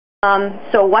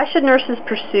So why should nurses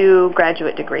pursue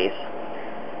graduate degrees?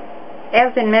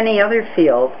 As in many other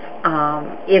fields,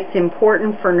 it's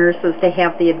important for nurses to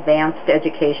have the advanced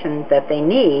education that they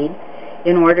need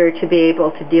in order to be able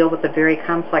to deal with the very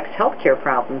complex healthcare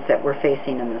problems that we're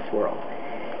facing in this world.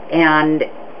 And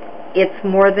it's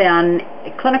more than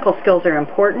clinical skills are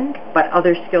important, but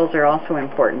other skills are also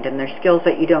important, and they're skills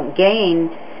that you don't gain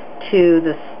to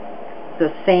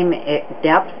the same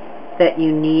depth that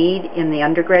you need in the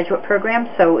undergraduate program,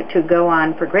 so to go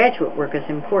on for graduate work is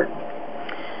important.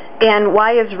 And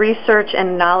why is research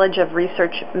and knowledge of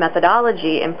research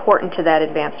methodology important to that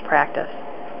advanced practice?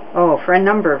 Oh, for a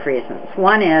number of reasons.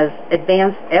 One is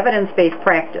advanced evidence-based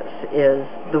practice is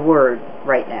the word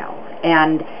right now.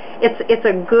 And it's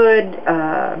a good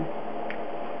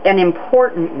and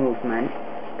important movement.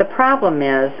 The problem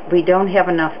is we don't have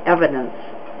enough evidence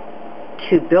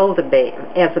to build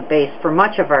as a base for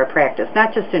much of our practice,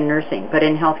 not just in nursing, but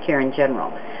in healthcare in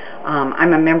general.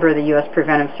 I'm a member of the U.S.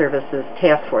 Preventive Services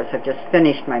Task Force. I've just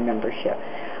finished my membership.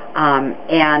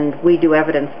 And we do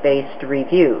evidence-based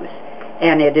reviews.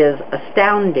 And it is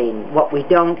astounding what we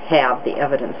don't have the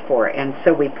evidence for. And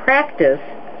so we practice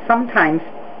sometimes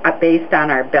based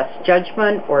on our best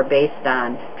judgment or based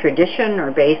on tradition or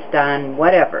based on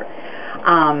whatever.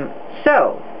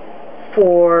 So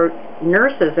for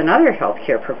nurses and other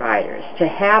healthcare providers to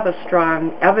have a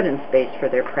strong evidence base for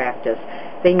their practice,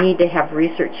 they need to have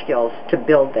research skills to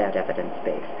build that evidence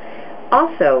base.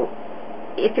 Also,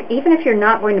 even if you're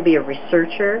not going to be a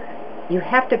researcher, you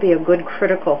have to be a good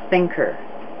critical thinker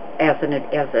as an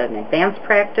advanced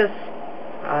practice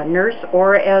nurse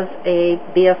or as a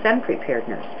BSN prepared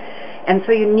nurse. And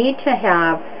so you need to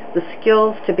have the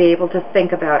skills to be able to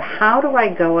think about how do I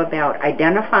go about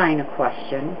identifying a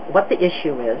question, what the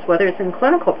issue is, whether it's in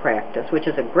clinical practice, which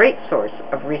is a great source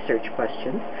of research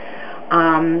questions,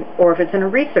 or if it's in a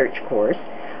research course,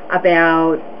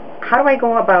 about how do I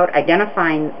go about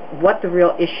identifying what the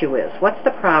real issue is, what's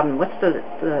the problem, what's the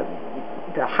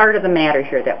heart of the matter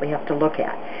here that we have to look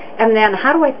at. And then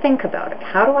how do I think about it?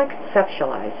 How do I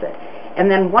conceptualize it?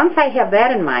 And then once I have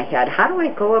that in my head, how do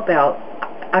I go about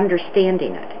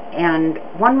understanding it? And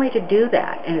one way to do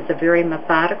that, and it's a very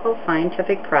methodical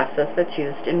scientific process that's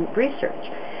used in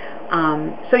research.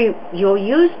 So you'll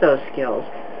use those skills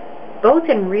both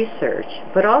in research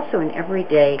but also in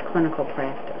everyday clinical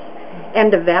practice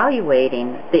and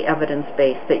evaluating the evidence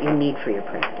base that you need for your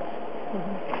practice.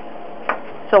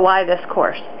 Mm-hmm. So why this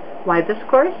course? Why this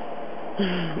course?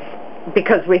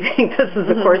 Because we think this is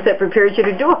a course that prepares you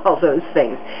to do all those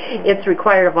things. It's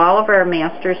required of all of our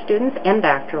master's students and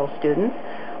doctoral students.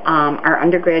 Our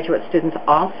undergraduate students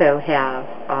also have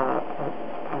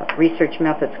a research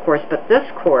methods course, but this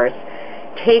course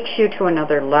takes you to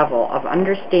another level of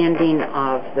understanding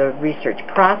of the research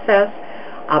process,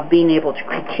 of being able to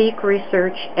critique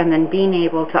research, and then being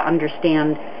able to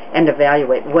understand and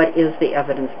evaluate what is the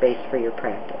evidence base for your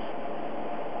practice.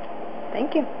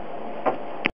 Thank you.